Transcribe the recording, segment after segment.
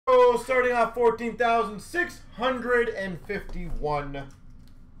So starting off 14,651.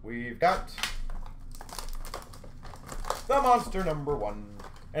 We've got the monster number 1.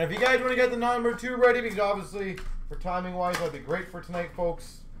 And if you guys want to get the number 2 ready, because obviously for timing wise that'd be great for tonight,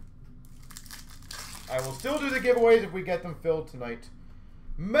 folks. I will still do the giveaways if we get them filled tonight.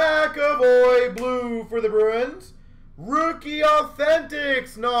 McAvoy blue for the Bruins. Rookie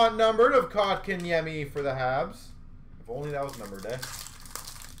Authentics, not numbered, of Kotkaniemi for the Habs. If only that was numbered, eh?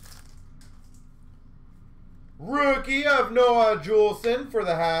 Rookie of Noah Juleson for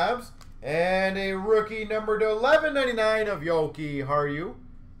the Habs. And a rookie numbered /1199 of Yoki Haru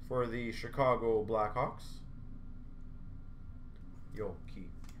for the Chicago Blackhawks. Yoki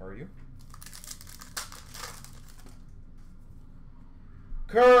Haru.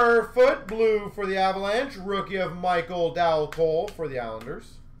 Kerfoot blue for the Avalanche. Rookie of Michael Dalcol for the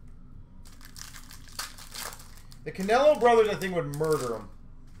Islanders. The Canelo brothers, I think, would murder him.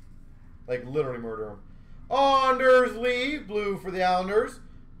 Like, literally murder him. Anders Lee blue for the Islanders.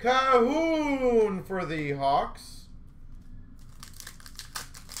 Cahoon for the Hawks.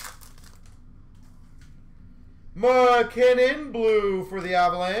 McKinnon blue for the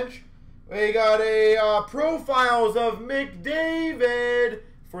Avalanche. We got a profiles of McDavid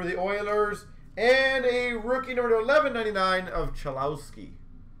for the Oilers. And a rookie number /1199 of Chalowski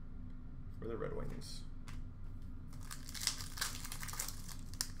for the Red Wings.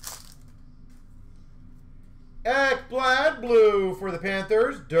 Ekblad blue for the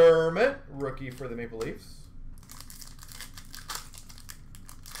Panthers. Dermott, rookie for the Maple Leafs.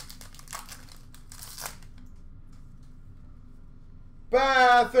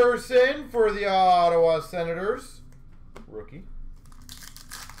 Batherson for the Ottawa Senators. Rookie.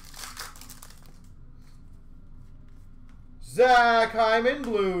 Zach Hyman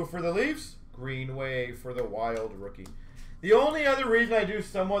blue for the Leafs. Greenway for the Wild. Rookie. The only other reason I do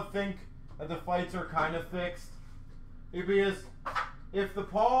somewhat think that the fights are kind of fixed is because if the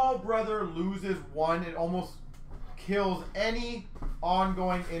Paul brother loses one, it almost kills any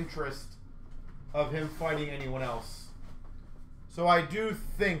ongoing interest of him fighting anyone else. So I do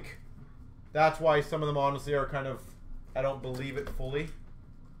think that's why some of them honestly are kind of, I don't believe it fully.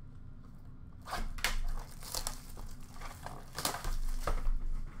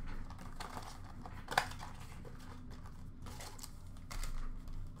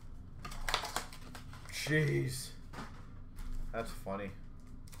 Jeez. That's funny.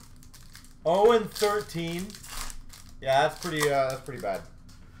 0-13. Yeah, that's pretty bad.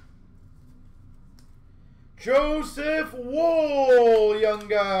 Joseph Wool, Young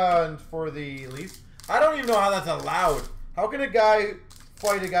Guns for the Leafs. I don't even know how that's allowed. How can a guy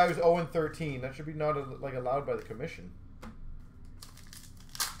fight a guy who's 0-13? That should be not like allowed by the commission.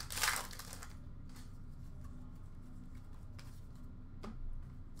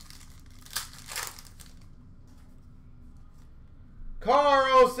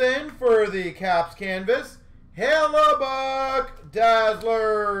 Carlson for the Caps canvas. Hellebuck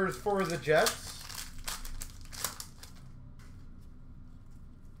Dazzlers for the Jets.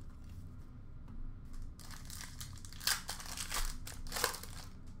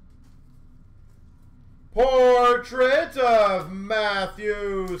 Portrait of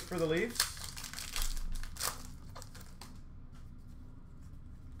Matthews for the Leafs.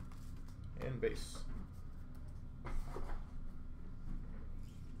 And base.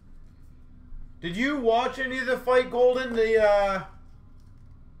 Did you watch any of the fight, Golden? The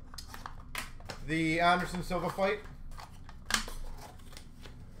Anderson Silva fight?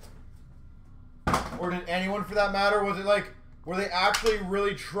 Or did anyone for that matter? Was it like, were they actually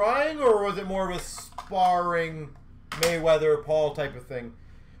really trying, or was it more of a sparring Mayweather-Paul type of thing?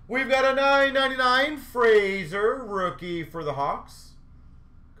 We've got a $9.99 Fraser, rookie for the Hawks.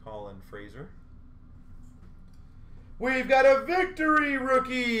 Colin Fraser. We've got a victory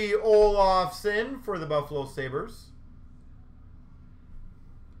rookie Olofsson for the Buffalo Sabres.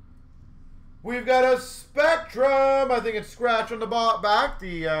 We've got a Spectrum, I think it's scratch on the back,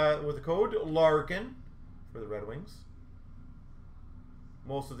 with the code Larkin for the Red Wings.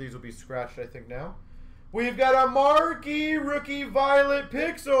 Most of these will be scratched, I think, now. We've got a marquee rookie Violet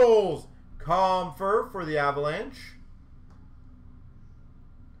Pixels Comfer for the Avalanche.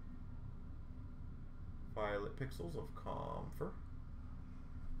 Violet Pixels of Comfer.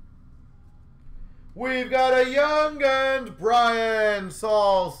 We've got a Young Guns Brian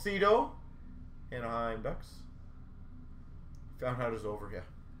Salcedo. Anaheim Ducks. Found out it's over, yeah.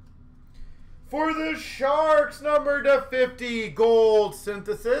 For the Sharks, number /50 gold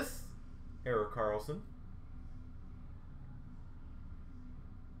synthesis, Erik Karlsson.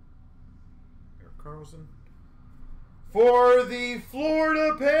 For the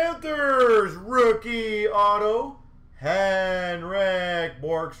Florida Panthers, rookie auto, Henrik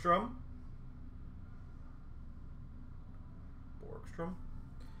Borgstrom.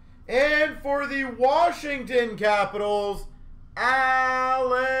 And for the Washington Capitals,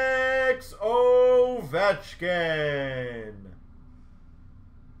 Alex Ovechkin.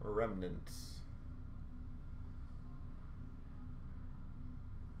 Remnants.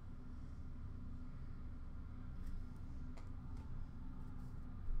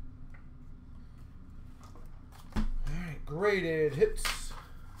 All right, graded hits.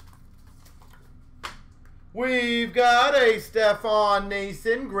 We've got a Stefan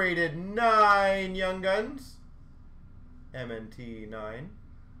Nason, graded 9 Young Guns. MNT 9.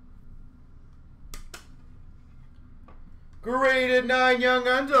 Graded 9 Young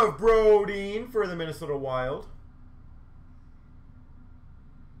Guns of Brodeen for the Minnesota Wild.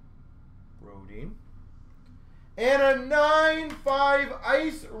 Brodeen. And a 9/5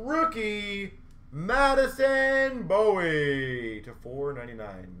 Ice rookie, Madison Bowie to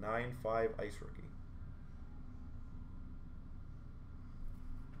 499. 9/5 Ice rookie.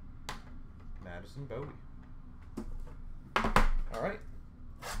 Madison Bowie. All right.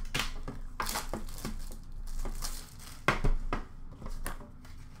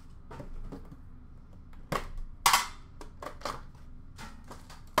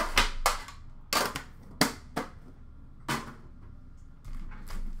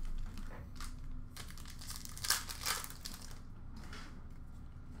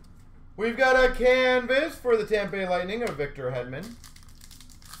 We've got a canvas for the Tampa Bay Lightning of Victor Hedman.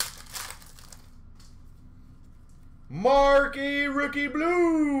 Marquee rookie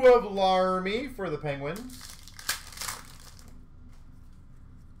blue of Larmy for the Penguins.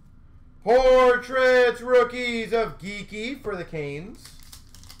 Portraits rookies of Geeky for the Canes.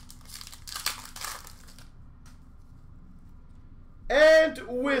 And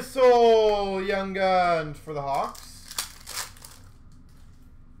Whistle Young Guns for the Hawks.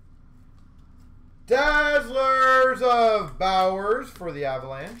 Dazzlers of Bowers for the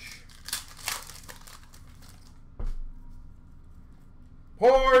Avalanche.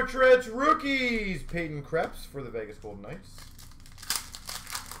 Portraits rookies, Peyton Krebs for the Vegas Golden Knights.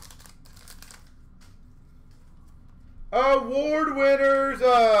 Award winners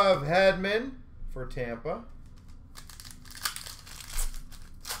of Hedman for Tampa.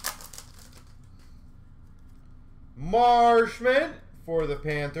 Marshman for the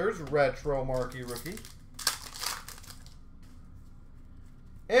Panthers, retro marquee rookie.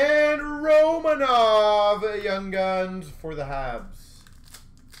 And Romanov Young Guns for the Habs.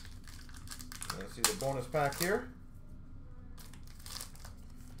 Let's see the bonus pack here.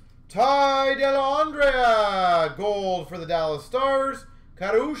 Ty Dellandrea, gold for the Dallas Stars.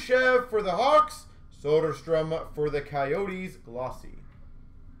 Karushev for the Hawks. Soderstrom for the Coyotes, glossy.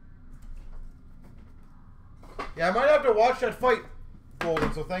 Yeah, I might have to watch that fight,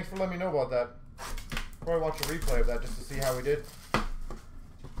 Golden, so thanks for letting me know about that. Probably watch a replay of that just to see how we did.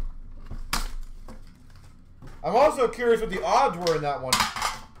 I'm also curious what the odds were in that one.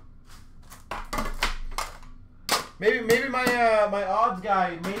 Maybe my odds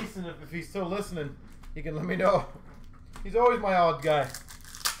guy, Mason, if he's still listening, he can let me know. He's always my odds guy.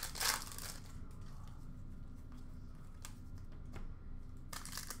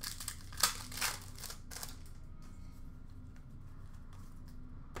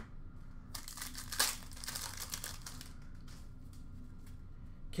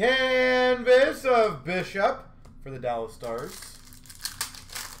 Canvas of Bishop for the Dallas Stars.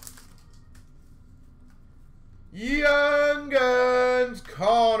 Young Guns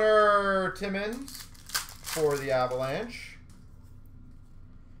Connor Timmins for the Avalanche.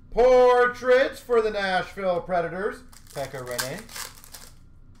 Portraits for the Nashville Predators, Pekka Rinne.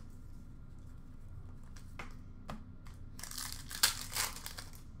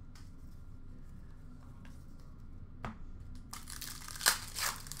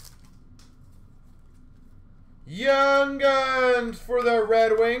 Young Guns for the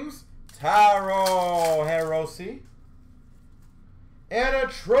Red Wings, Taro Hirose. And a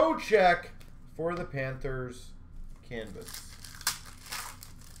Trocheck for the Panthers canvas.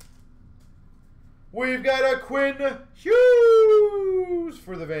 We've got a Quinn Hughes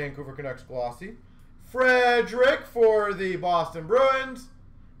for the Vancouver Canucks glossy. Frederick for the Boston Bruins.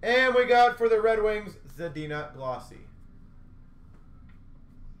 And we got for the Red Wings, Zadina glossy.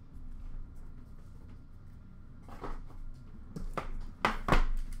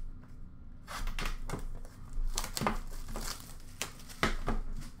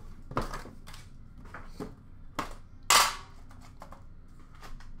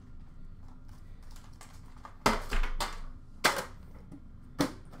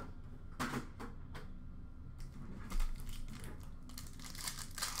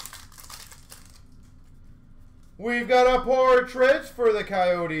 We've got a portrait for the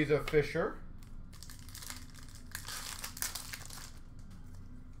Coyotes of Fisher.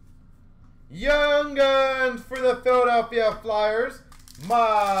 Young Guns for the Philadelphia Flyers,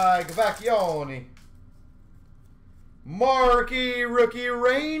 Mike Vacchioni. Marquee Rookie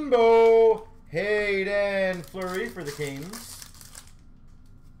Rainbow, Hayden Fleury for the Kings.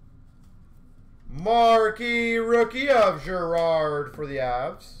 Marquee Rookie of Girard for the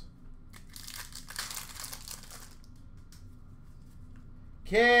Avs.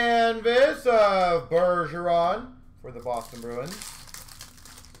 Canvas of Bergeron for the Boston Bruins.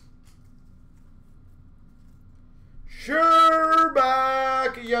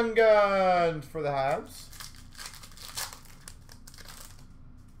 Sherback Young Guns for the Habs.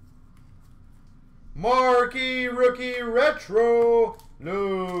 Marquee Rookie Retro,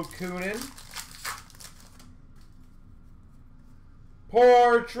 Luke Kunin.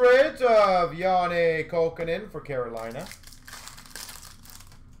 Portrait of Janne Kokkonen for Carolina.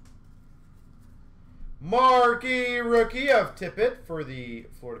 Marquee Rookie of Tippett for the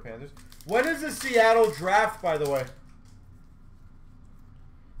Florida Panthers. When is the Seattle draft, by the way?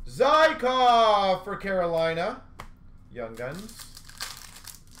 Zykov for Carolina. Young Guns.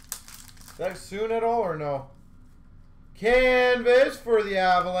 Is that soon at all or no? Canvas for the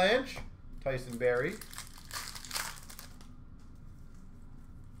Avalanche. Tyson Barrie.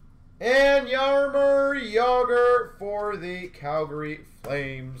 And Jaromir Jagr for the Calgary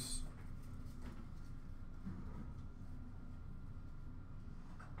Flames.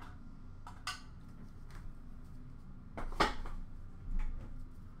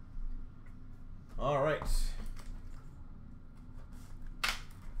 All right.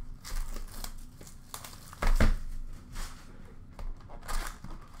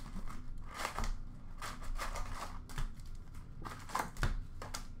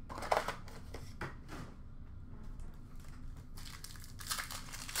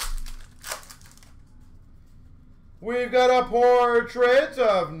 We've got a portrait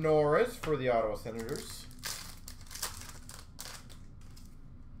of Norris for the Ottawa Senators.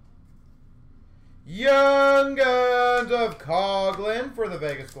 Young Guns of Coughlin for the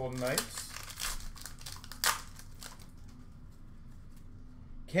Vegas Golden Knights.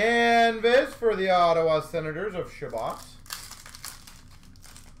 Canvas for the Ottawa Senators of Shabbat.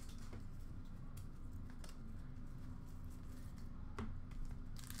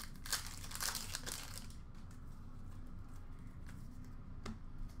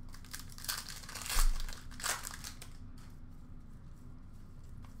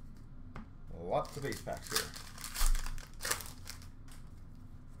 Lots of base packs here.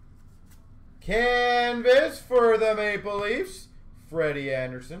 Canvas for the Maple Leafs, Freddie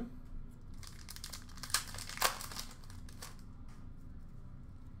Anderson.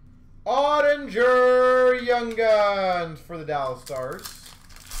 Ottinger Young Guns for the Dallas Stars.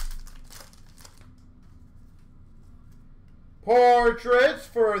 Portraits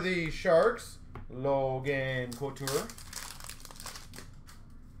for the Sharks, Logan Couture.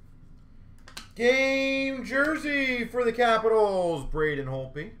 Game jersey for the Capitals, Braden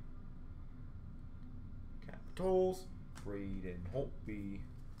Holtby. Capitals, Braden Holtby.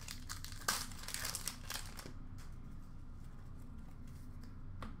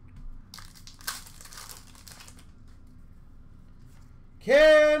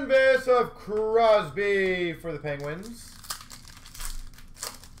 Canvas of Crosby for the Penguins.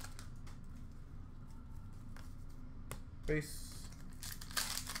 Base.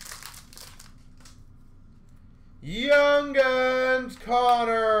 Young Guns,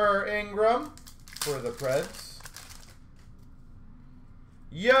 Connor Ingram for the Preds.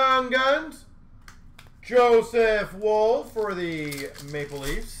 Young Guns, Joseph Woll for the Maple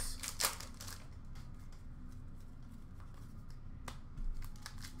Leafs.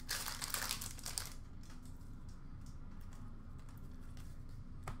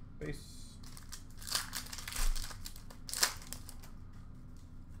 Base.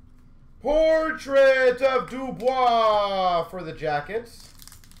 Portrait of Dubois for the Jackets.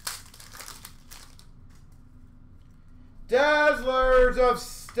 Dazzlers of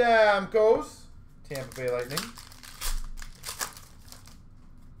Stamkos, Tampa Bay Lightning.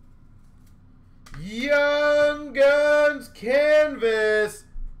 Young Guns Canvas,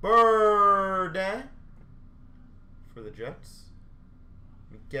 Burdin for the Jets.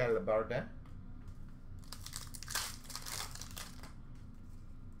 Miguel Burdin.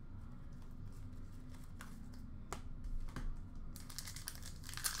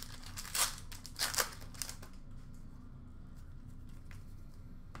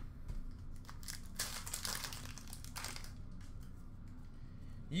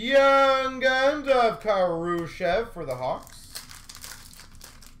 Young Guns of Khrushchev for the Hawks.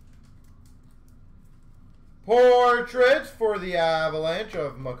 Portraits for the Avalanche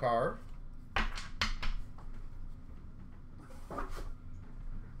of Makar.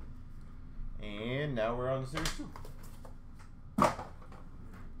 And now we're on to Series 2.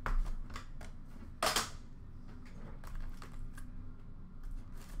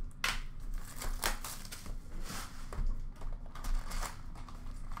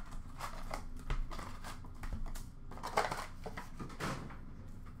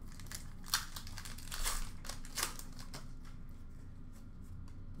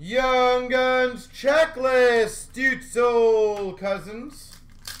 Young Guns Checklist, Stutzel Cousins,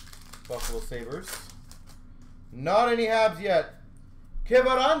 Buffalo Sabres. Not any Habs yet.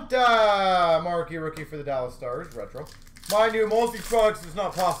 Kivaranta, marquee rookie for the Dallas Stars, retro. Mind you, most of these products is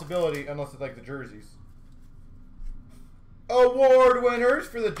not a possibility unless it's like the jerseys. Award winners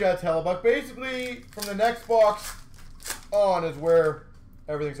for the Jets Hellebuck. Basically, from the next box on is where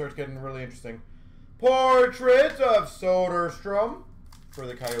everything starts getting really interesting. Portrait of Soderstrom for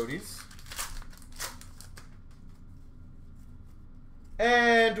the Coyotes.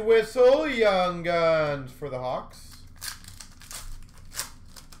 And Whistle, Young Guns for the Hawks.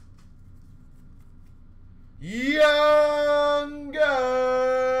 Young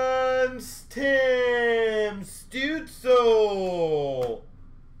Guns, Tim Stutzel,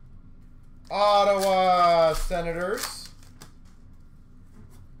 Ottawa Senators.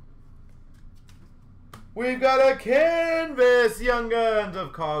 We've got a canvas Young Guns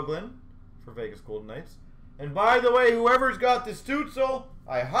of Coughlin for Vegas Golden Knights. And by the way, whoever's got this Stutzel,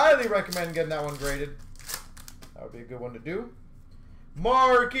 I highly recommend getting that one graded. That would be a good one to do.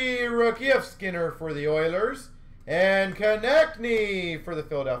 Marquee rookie of Skinner for the Oilers. And Konechny for the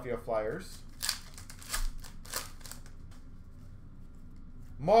Philadelphia Flyers.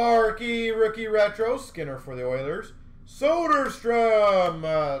 Marquee rookie retro, Skinner for the Oilers. Soderstrom,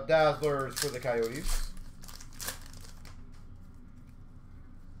 Dazzlers for the Coyotes.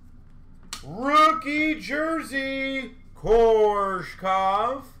 Rookie jersey,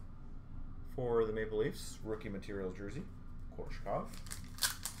 Korshkov for the Maple Leafs. Rookie materials jersey, Korshkov.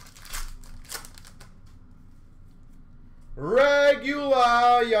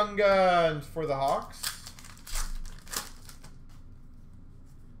 Regular Young Guns for the Hawks.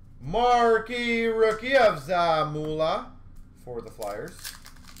 Marquee rookie of Zamula for the Flyers.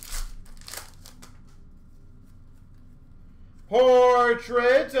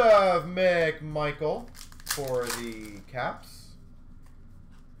 Portrait of McMichael for the Caps.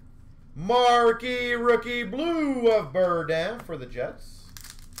 Marquee rookie blue of Burdin for the Jets.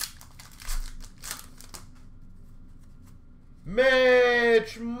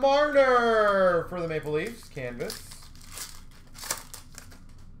 Mitch Marner for the Maple Leafs, canvas.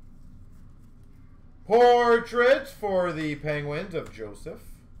 Portraits for the Penguins of Joseph.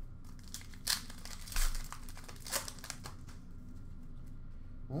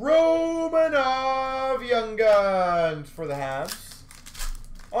 Romanov Young Guns for the Habs.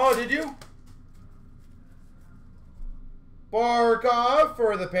 Oh, did you? Barkov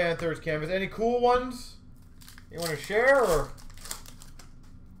for the Panthers canvas. Any cool ones you want to share, or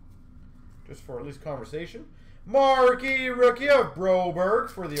just for at least conversation? Marquee rookie of Broberg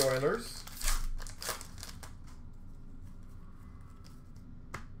for the Oilers.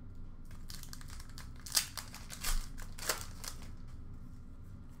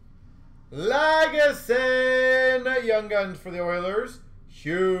 Lagesson Young Guns for the Oilers.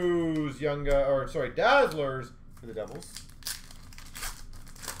 Hughes Dazzlers for the Devils.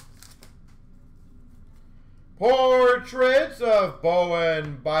 Portraits of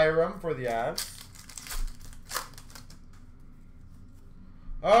Bowen Byram for the Avs.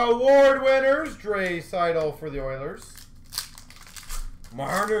 Award winners, Draisaitl for the Oilers.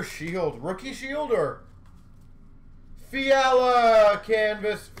 Marner Shield, rookie shield, or Fiala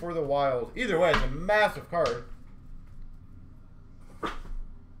canvas for the Wild. Either way, it's a massive card.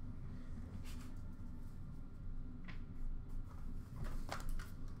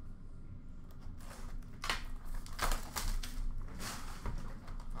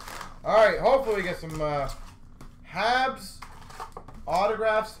 Alright, hopefully we get some Habs,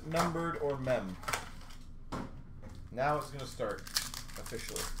 autographs, numbered, or mem. Now it's going to start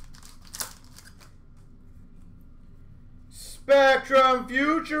officially. Spectrum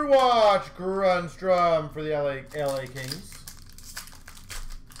Future Watch, Grunstrom for the LA Kings.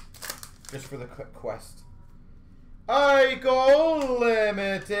 Just for the quest. Eichel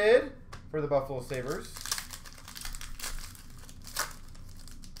Limited for the Buffalo Sabres.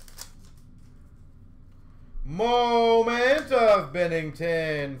 Moment of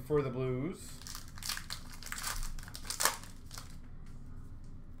Bennington for the Blues.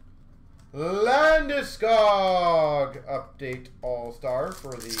 Landeskog update all-star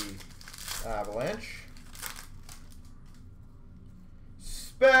for the Avalanche.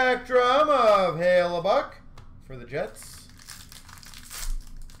 Spectrum of Halebuck for the Jets.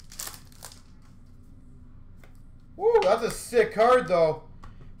 Woo, that's a sick card though.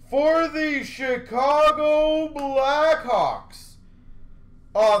 For the Chicago Blackhawks,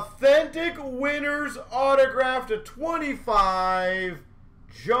 authentic winners autograph to 25,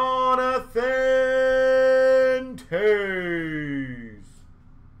 Jonathan Toews.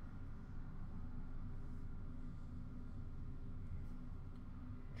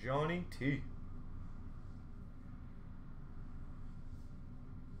 Johnny T.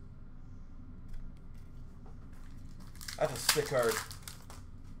 That's a sick card.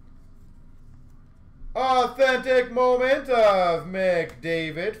 Authentic moment of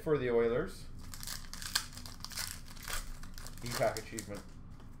McDavid for the Oilers. E-Pack achievement.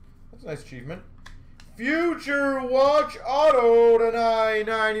 That's a nice achievement. Future Watch Auto to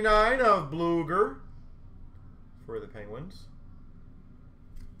 999 of Bluger for the Penguins.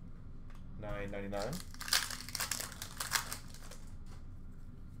 999.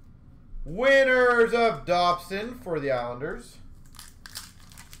 Winners of Dobson for the Islanders.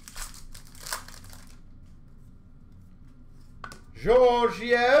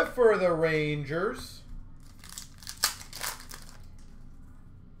 Georgiev for the Rangers.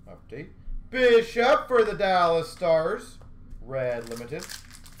 Update. Bishop for the Dallas Stars. Red Limited.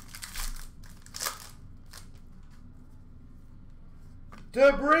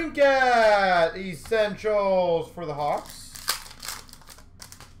 DeBrincat Essentials for the Hawks.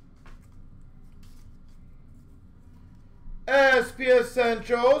 SP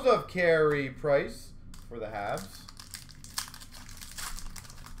Essentials of Carey Price for the Habs.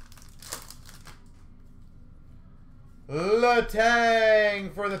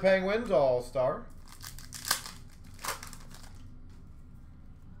 Letang for the Penguins, All-Star.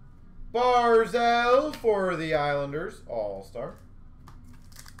 Barzell for the Islanders, All-Star.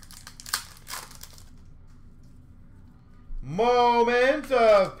 Moment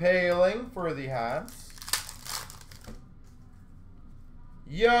of Paling for the Habs.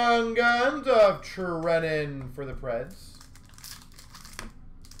 Young Guns of Trenin for the Preds.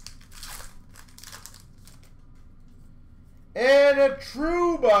 And a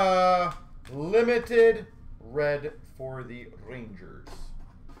Trouba Limited Red for the Rangers.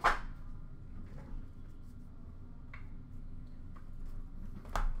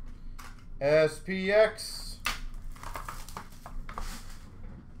 SPX.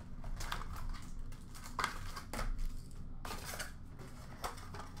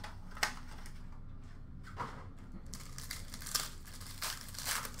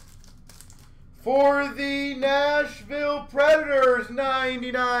 For the Nashville Predators,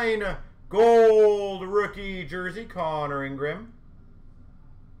 99 gold rookie jersey, Connor Ingram.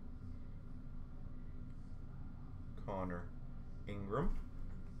 Connor Ingram.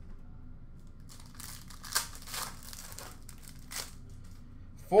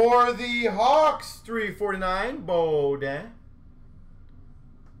 For the Hawks, 349, Baudin.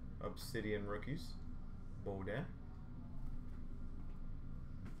 Obsidian rookies, Baudin.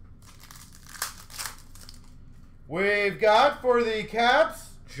 We've got for the Caps,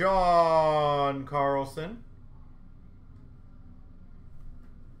 John Carlson.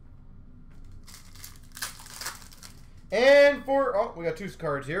 And for, oh, we got two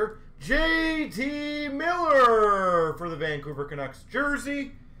cards here. JT Miller for the Vancouver Canucks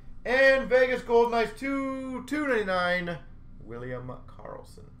jersey. And Vegas Golden Knights 299, William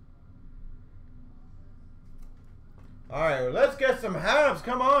Carlson. All right, well, let's get some halves.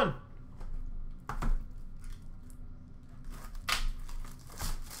 Come on.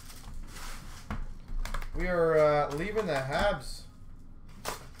 We are leaving the Habs.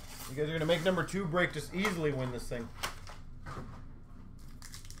 You guys are going to make number 2 break, just easily win this thing.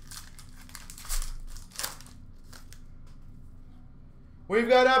 We've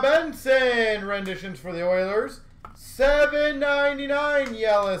got a Benson renditions for the Oilers. $7.99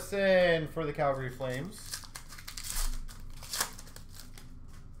 Yellison for the Calgary Flames.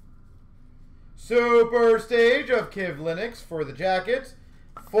 Super Stage of Kivleniks for the Jackets.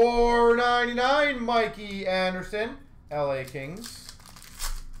 $4.99 Mikey Anderson, LA Kings.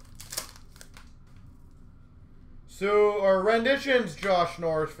 So, our renditions, Josh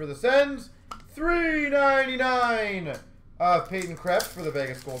Norris for the Sens. $3.99 Peyton Krebs for the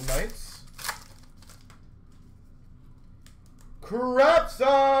Vegas Golden Knights. Krebs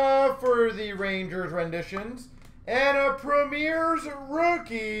for the the Rangers renditions. And a Premier's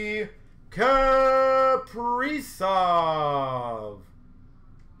rookie, Kaprizov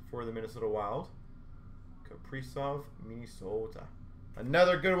for the Minnesota Wild. Kaprizov, Minnesota.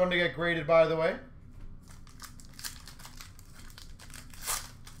 Another good one to get graded, by the way.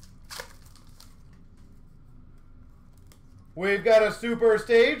 We've got a super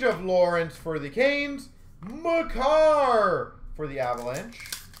stage of Lawrence for the Canes. Makar for the Avalanche.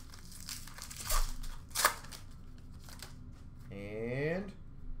 And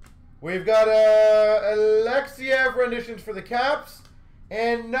we've got Alexiev renditions for the Caps.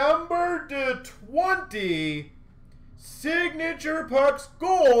 And number 20, signature pucks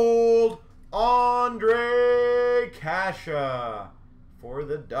gold, Ondrej Kase for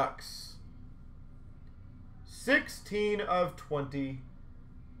the Ducks. 16 of 20,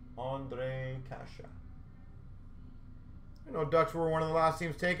 Ondrej Kase. I know Ducks were one of the last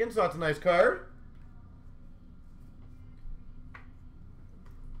teams taken, so that's a nice card.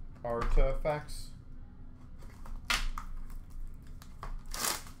 Artifacts.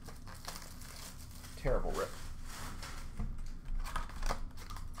 Terrible rip.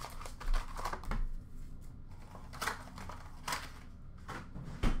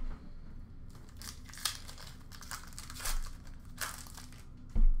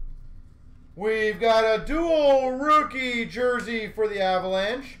 We've got a dual rookie jersey for the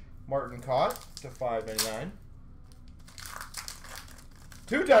Avalanche. Martin Cott to $5.99.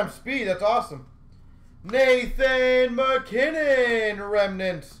 2-time speed, that's awesome. Nathan McKinnon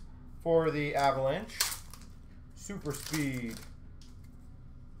remnants for the Avalanche. Super speed.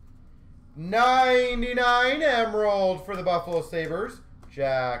 99 emerald for the Buffalo Sabres.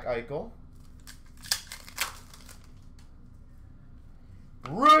 Jack Eichel.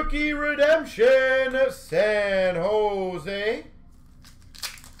 Rookie redemption, San Jose.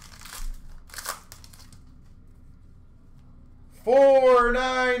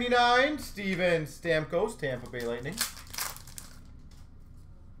 $4.99, Steven Stamkos, Tampa Bay Lightning.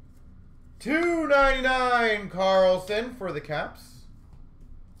 $2.99, Carlson for the Caps.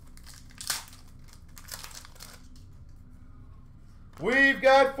 We've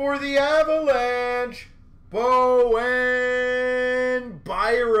got for the Avalanche, Bowen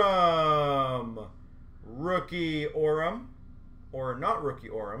Byram. Rookie Orem. Or not rookie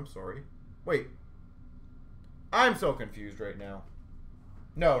Orem, sorry. Wait. I'm so confused right now.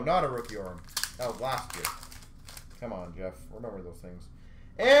 No, not a rookie Orem. That was last year. Come on, Jeff. Remember those things.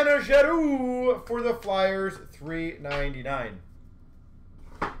 And a Giroux for the Flyers, $3.99.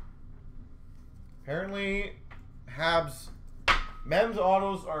 Apparently, Habs men's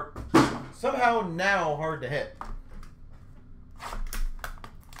autos are somehow now hard to hit.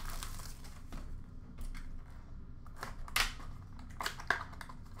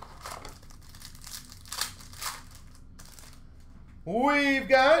 We've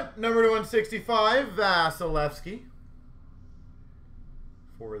got number 165, Vasilevsky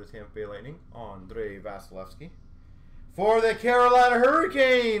for the Tampa Bay Lightning, Andrei Vasilevsky. For the Carolina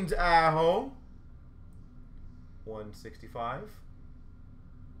Hurricanes, Aho, 165.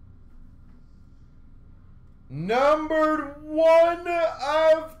 Numbered 1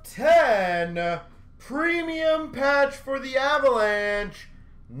 of 10, premium patch for the Avalanche,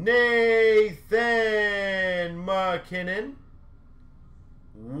 Nathan McKinnon.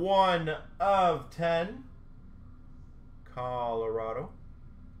 1 of 10, Colorado.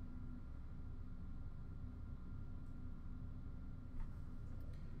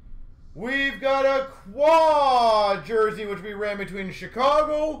 We've got a quad jersey, which we ran between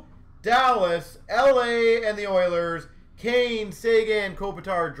Chicago, Dallas, LA, and the Oilers. Kane, Sagan,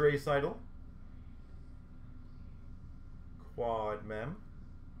 Kopitar, Draisaitl. Quad mem.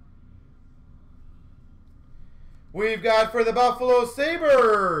 We've got for the Buffalo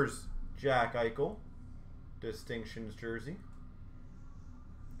Sabres, Jack Eichel, Distinctions jersey.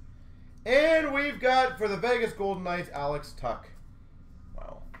 And we've got for the Vegas Golden Knights, Alex Tuck.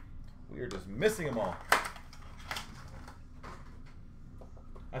 Wow, we are just missing them all.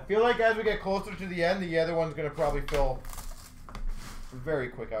 I feel like as we get closer to the end, the other one's going to probably fill very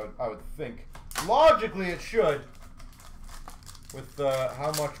quick, I would think. Logically, it should, with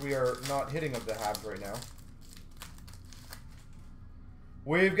how much we are not hitting of the Habs right now.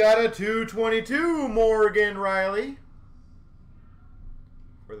 We've got a 222 Morgan Riley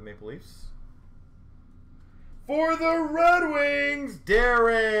for the Maple Leafs. For the Red Wings,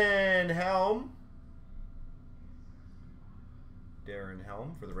 Darren Helm. Darren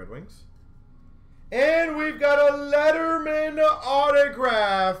Helm for the Red Wings. And we've got a Letterman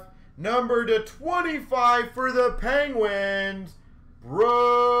autograph, number /25 for the Penguins,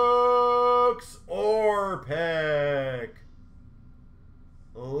 Brooks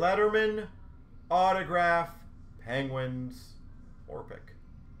Norman autograph Penguins Orpik.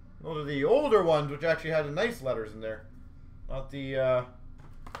 Those are the older ones, which actually had nice letters in there, not the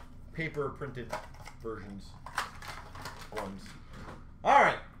paper printed versions ones. All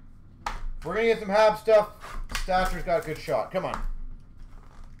right, we're gonna get some Hab stuff. Statcher's got a good shot. Come on.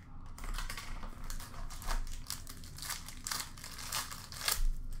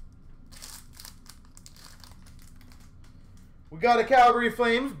 We got a Calgary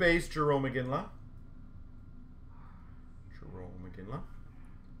Flames base, Jerome McGinley.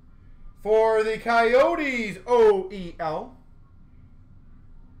 For the Coyotes, OEL.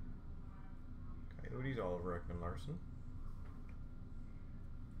 Coyotes, Oliver Ekman-Larsson.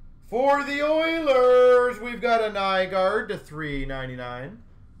 For the Oilers, we've got a Nygaard to 399.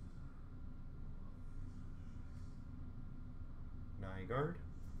 Nygaard.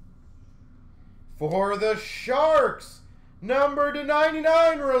 For the Sharks, number to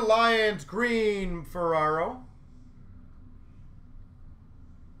 99, Reliance Green Ferraro.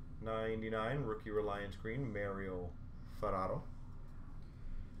 99, rookie Reliance Green, Mario Ferraro.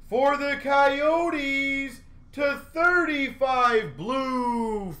 For the Coyotes, to 35,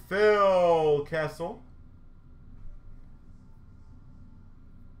 blue, Phil Kessel.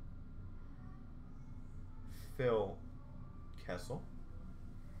 Phil Kessel.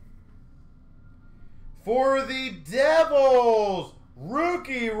 For the Devils,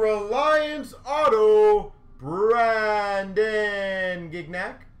 rookie Reliance Auto, Brandon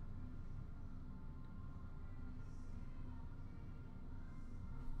Gignac.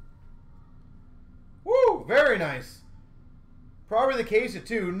 Woo, very nice. Probably the case of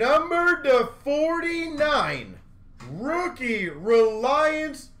two. Number to 49. Rookie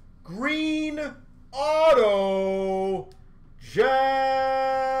Reliance Green Auto.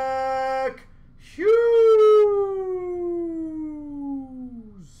 Jack Hughes.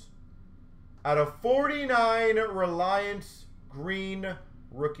 Out of 49, Reliance Green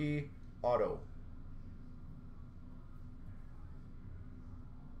Rookie Auto.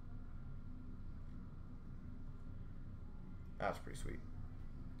 That's pretty sweet.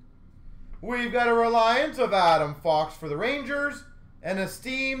 We've got a Reliance of Adam Fox for the Rangers and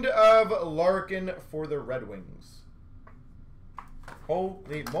Esteemed of Larkin for the Red Wings.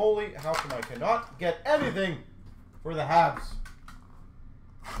 Holy moly, how come I cannot get anything for the Habs?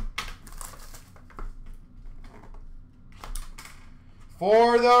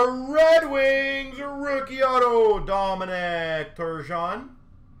 For the Red Wings, rookie auto, Dominic Turgeon.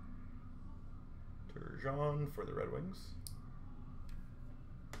 Turgeon for the Red Wings.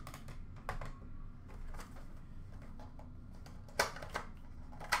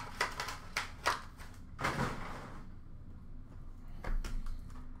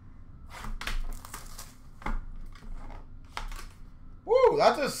 Woo,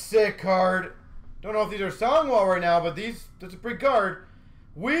 that's a sick card. Don't know if these are selling well right now, but that's a pretty card.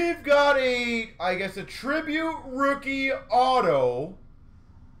 We've got a, I guess, a tribute rookie auto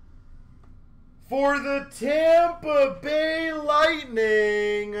for the Tampa Bay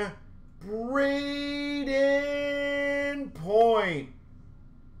Lightning, Braden Point.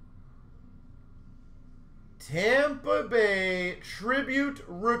 Tampa Bay tribute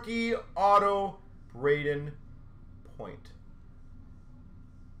rookie auto, Braden Point.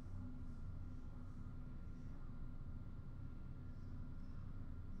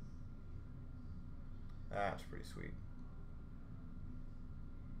 That's pretty sweet.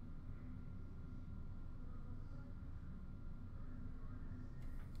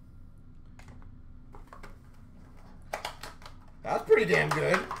 That's pretty damn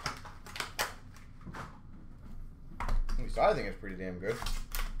good. At least I think it's pretty damn good.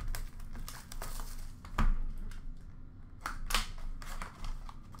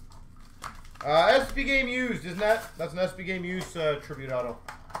 SP Game Used, isn't that? That's an SP Game Used tribute auto.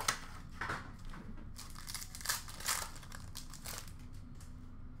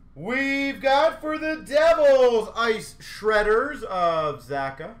 We've got for the Devils, Ice Shredders of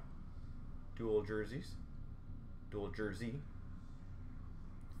Zaka. Dual jerseys. Dual jersey.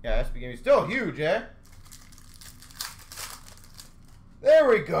 Yeah, SP Game is still huge, eh? There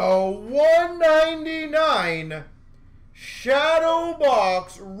we go. 199. Shadow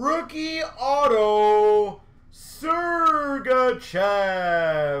Box rookie auto. Sergachev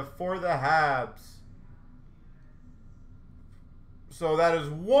for the Habs. So that is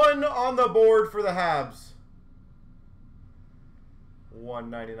one on the board for the Habs.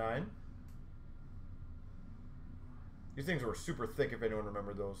 199. These things were super thick if anyone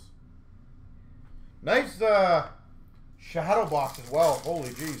remembered those. Nice shadow box as well. Holy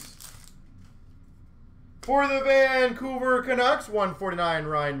jeez. For the Vancouver Canucks, 149,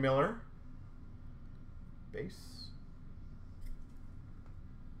 Ryan Miller. Base.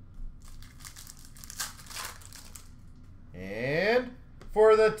 And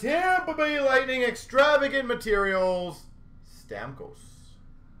for the Tampa Bay Lightning, Extravagant Materials, Stamkos.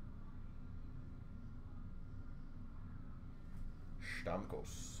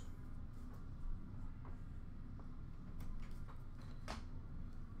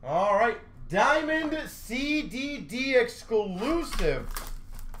 All right, Diamond CDD exclusive.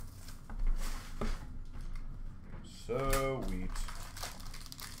 Sweet.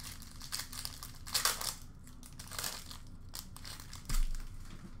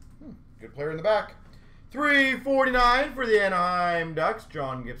 Good player in the back. 349 for the Anaheim Ducks,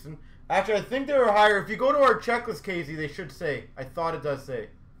 John Gibson. Actually, I think they were higher. If you go to our checklist, Casey, they should say. I thought it does say.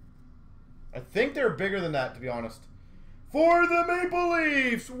 I think they're bigger than that, to be honest. For the Maple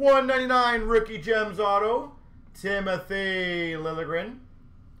Leafs, 199 Rookie Gems Auto, Timothy Liljegren.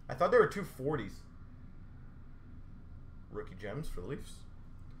 I thought they were 240s. Rookie Gems for the Leafs.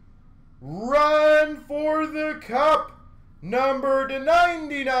 Run for the Cup, number to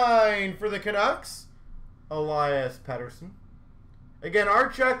 99 for the Canucks, Elias Pettersson. Again, our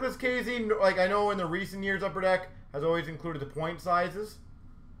checklist, KZ, like I know in the recent years, Upper Deck has always included the point sizes.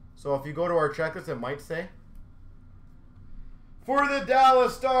 So if you go to our checklist, it might say. For the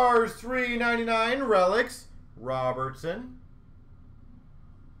Dallas Stars, $3.99 Relics, Robertson.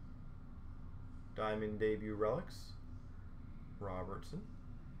 Diamond debut Relics, Robertson.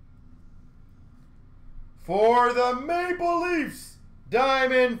 For the Maple Leafs,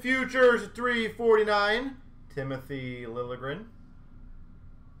 Diamond Futures, $3.49 Timothy Liljegren.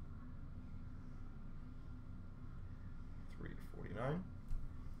 $3.49.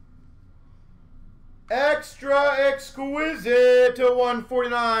 Extra Exquisite to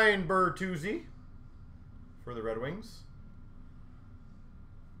 149 Bertuzzi for the Red Wings.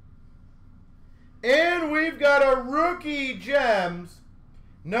 And we've got a Rookie Gems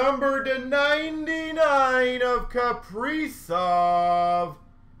number to 99 of Kaprizov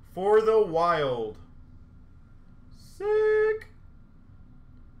for the Wild. Sick.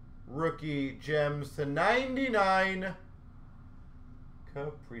 Rookie Gems to 99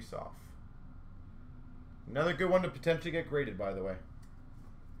 Kaprizov. Another good one to potentially get graded, by the way.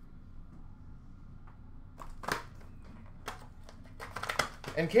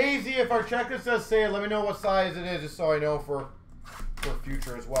 And KZ, if our checklist does say it, let me know what size it is, just so I know for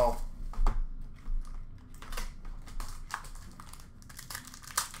future as well.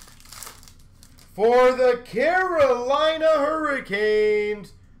 For the Carolina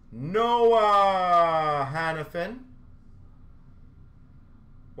Hurricanes, Noah Hanifin.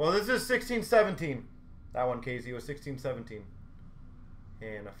 Well, this is 16-17. That one, KZ, was 16-17.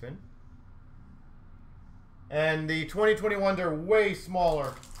 Hanifin. And the 2021s are way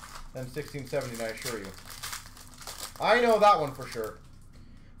smaller than 16-17, I assure you. I know that one for sure.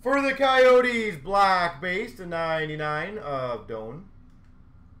 For the Coyotes, black base to 99 of Doan.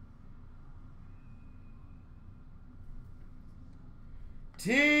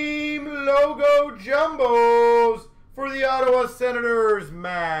 Team logo jumbos for the Ottawa Senators,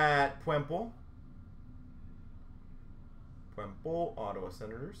 Matt Puempel. Puempel, Ottawa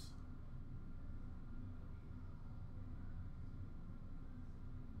Senators.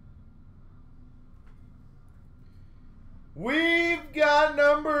 We've got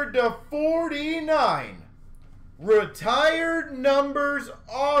numbered to 49. Retired numbers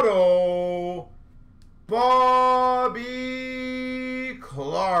auto, Bobby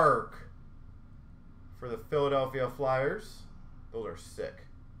Clark for the Philadelphia Flyers. Those are sick.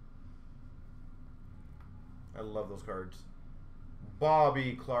 I love those cards.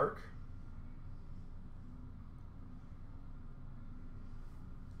 Bobby Clark.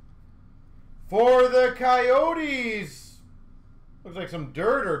 For the Coyotes, looks like some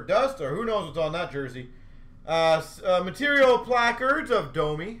dirt or dust or who knows what's on that jersey. Material placards of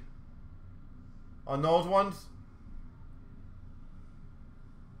Domi on those ones.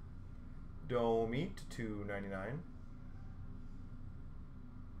 Domi to $2.99.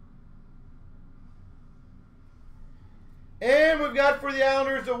 And we've got for the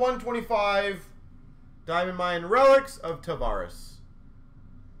Islanders a 125 Diamond Mine Relics of Tavares.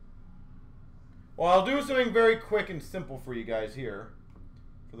 Well, I'll do something very quick and simple for you guys here,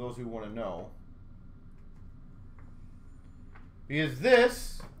 for those who want to know. Because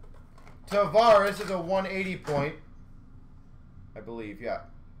this, Tavares is a 180 point, I believe, yeah.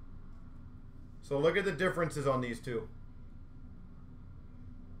 So look at the differences on these two.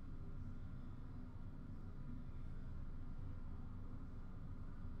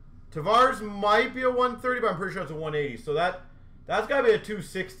 Tavares might be a 130, but I'm pretty sure it's a 180. So that's got to be a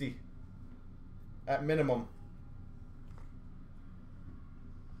 260 at minimum.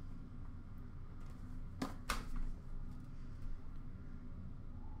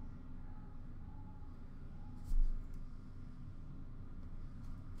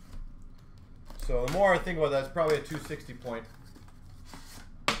 So the more I think about that, it's probably a 260 point.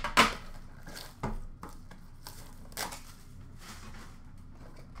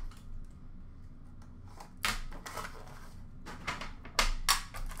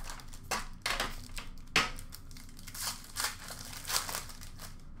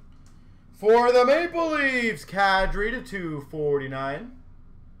 For the Maple Leafs, Kadri to 249.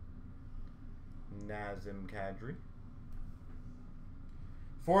 Nazem Kadri.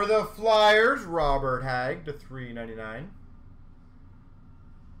 For the Flyers, Robert Hagg to 399.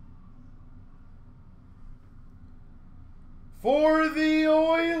 For the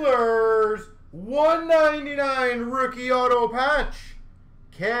Oilers, 199 rookie auto patch,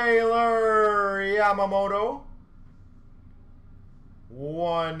 Kailer Yamamoto.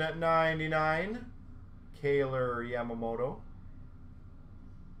 199, Kailer Yamamoto.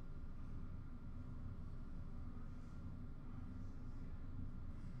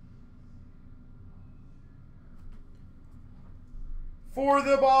 For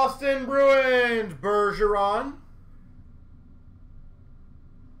the Boston Bruins, Bergeron.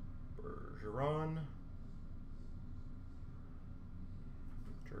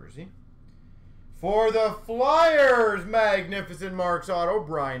 Jersey. For the Flyers, Magnificent Marks auto,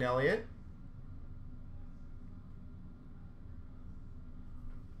 Brian Elliott.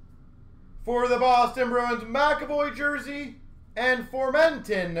 For the Boston Bruins, McAvoy jersey, and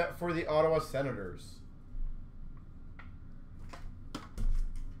Formenton for the Ottawa Senators.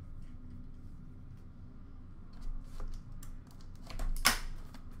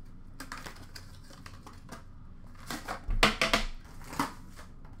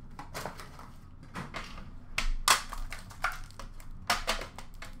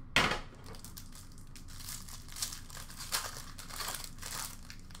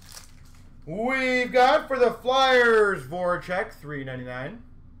 We've got for the Flyers, Voracek, $3.99.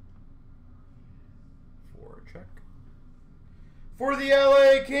 Voracek. For the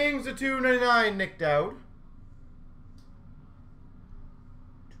LA Kings, a $2.99, Nick Dowd.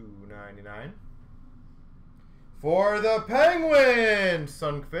 $2.99. For the Penguins,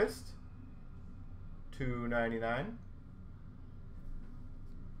 Sundqvist, $2.99.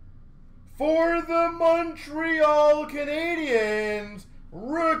 For the Montreal Canadiens,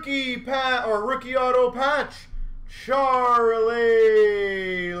 rookie auto patch, Charlie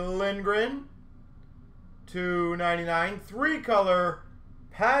Lindgren, $2.99. 3-color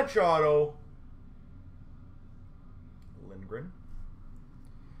patch auto, Lindgren.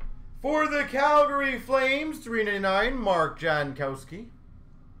 For the Calgary Flames, $3.99. Mark Jankowski.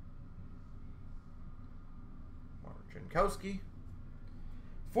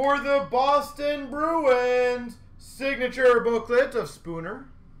 For the Boston Bruins, signature booklet of Spooner.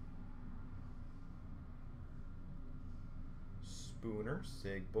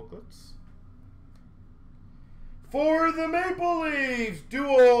 Sig booklets. For the Maple Leafs,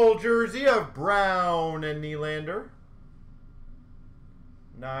 dual jersey of Brown and Nylander.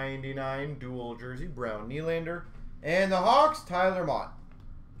 $99 dual jersey, Brown, Nylander. And the Hawks, Tyler Mott.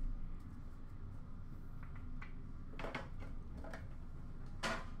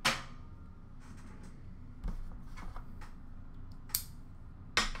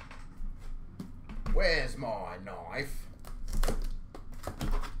 Where's my knife?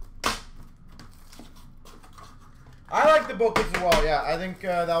 I like the booklets as well. Yeah, I think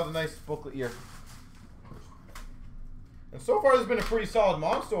that was a nice booklet year. And so far, there's been a pretty solid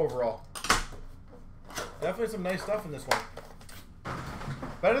monster overall. Definitely some nice stuff in this one.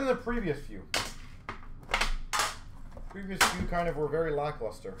 Better than the previous few. Previous few kind of were very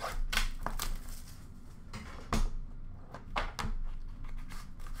lackluster.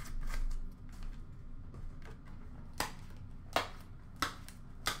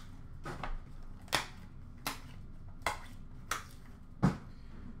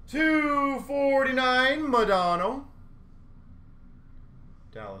 $2.49 Madonna.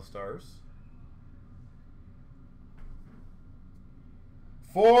 Dallas Stars.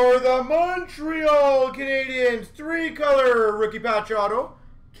 For the Montreal Canadiens, 3-color rookie patch auto,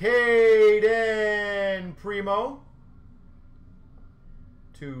 Caden Primo.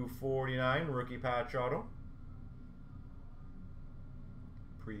 $2.49 rookie patch auto,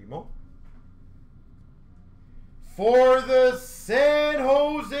 Primo. For the San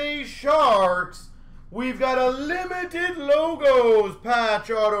Jose Sharks, We've got a limited logos patch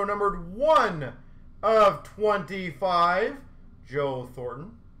auto numbered 1 of 25. Joe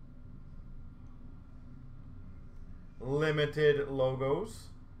Thornton. Limited logos.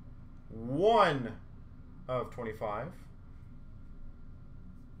 1 of 25.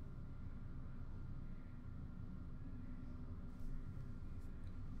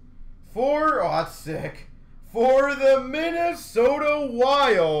 Oh, that's sick. For the Minnesota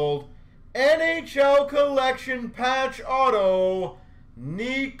Wild, NHL Collection Patch Auto,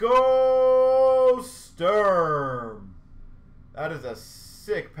 Nico Sturm. That is a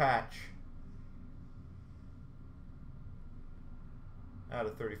sick patch. Out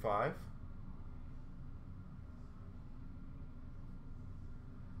of 35.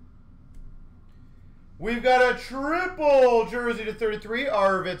 We've got a triple jersey to 33,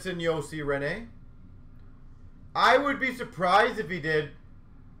 Arvids and Yossi Rene. I would be surprised if he did.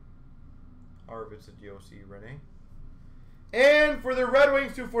 Arvids and Yossi Rene. And for the Red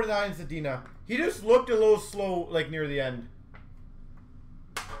Wings, 249, Zadina. He just looked a little slow, like near the end.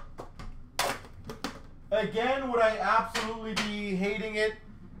 Again, would I absolutely be hating it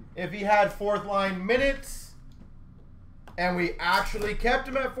if he had fourth line minutes and we actually kept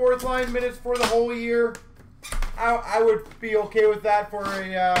him at fourth line minutes for the whole year? I would be okay with that for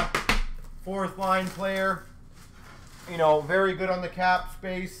a fourth line player. You know, very good on the cap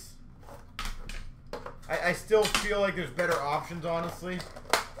space. I still feel like there's better options, honestly.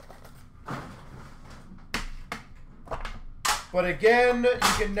 But again,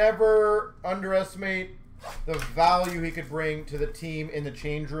 you can never underestimate the value he could bring to the team in the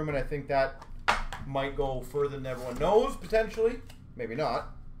change room, and I think that might go further than everyone knows, potentially. Maybe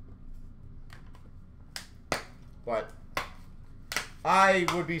not. But I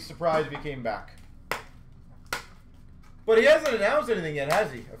would be surprised if he came back. But he hasn't announced anything yet,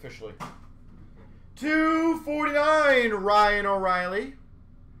 has he, officially? 249, Ryan O'Reilly.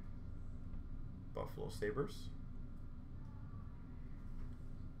 Buffalo Sabres.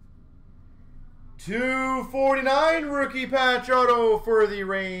 249 rookie patch auto for the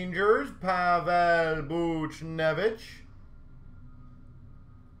Rangers, Pavel Buchnevich.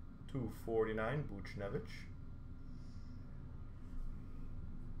 249 Buchnevich.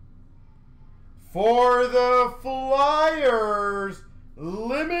 For the Flyers,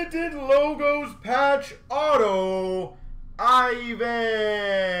 limited logos patch auto,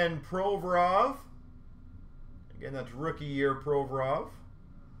 Ivan Provorov. Again, that's rookie year Provorov.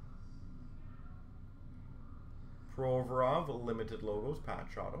 Provorov, limited logos,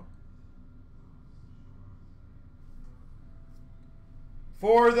 patch auto.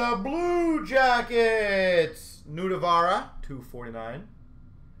 For the Blue Jackets, Nutavara, 249.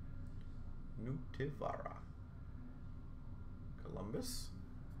 Nutavara. Columbus.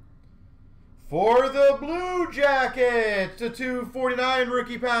 For the Blue Jackets, the 249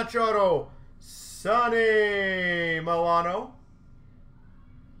 rookie patch auto, Sonny Milano.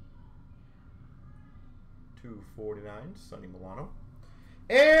 249, Sonny Milano.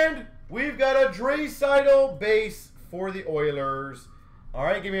 And we've got a Draisaitl base for the Oilers. All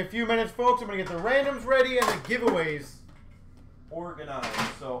right, give me a few minutes, folks. I'm going to get the randoms ready and the giveaways organized.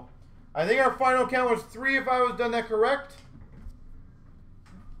 So I think our final count was 3 if I was done that correct.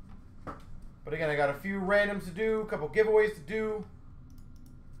 But again, I got a few randoms to do, a couple giveaways to do.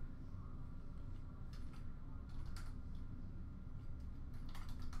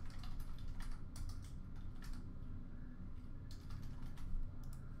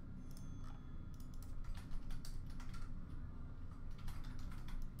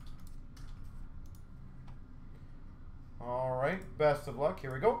 All right, best of luck.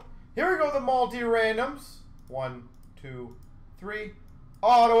 Here we go. Here we go, the multi-randoms. 1, 2, 3.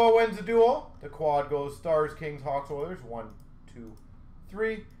 Ottawa wins the duel. The quad goes Stars, Kings, Hawks, Oilers. 1, 2,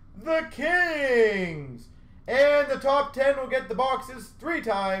 3. The Kings. And the top 10 will get the boxes 3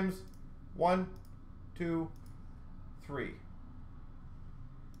 times. 1, 2, 3.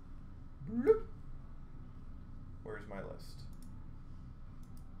 Bloop. Where's my list?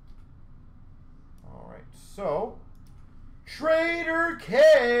 All right, so Trader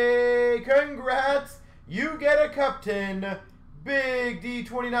K, congrats. You get a cup tin. Big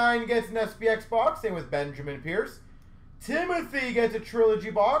D29 gets an SPX box. Same with Benjamin Pierce. Timothy gets a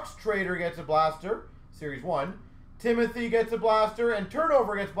trilogy box. Trader gets a blaster. Series 1. Timothy gets a blaster. And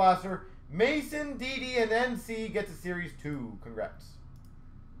Turnover gets blaster. Mason, Didi, and NC gets a Series 2. Congrats.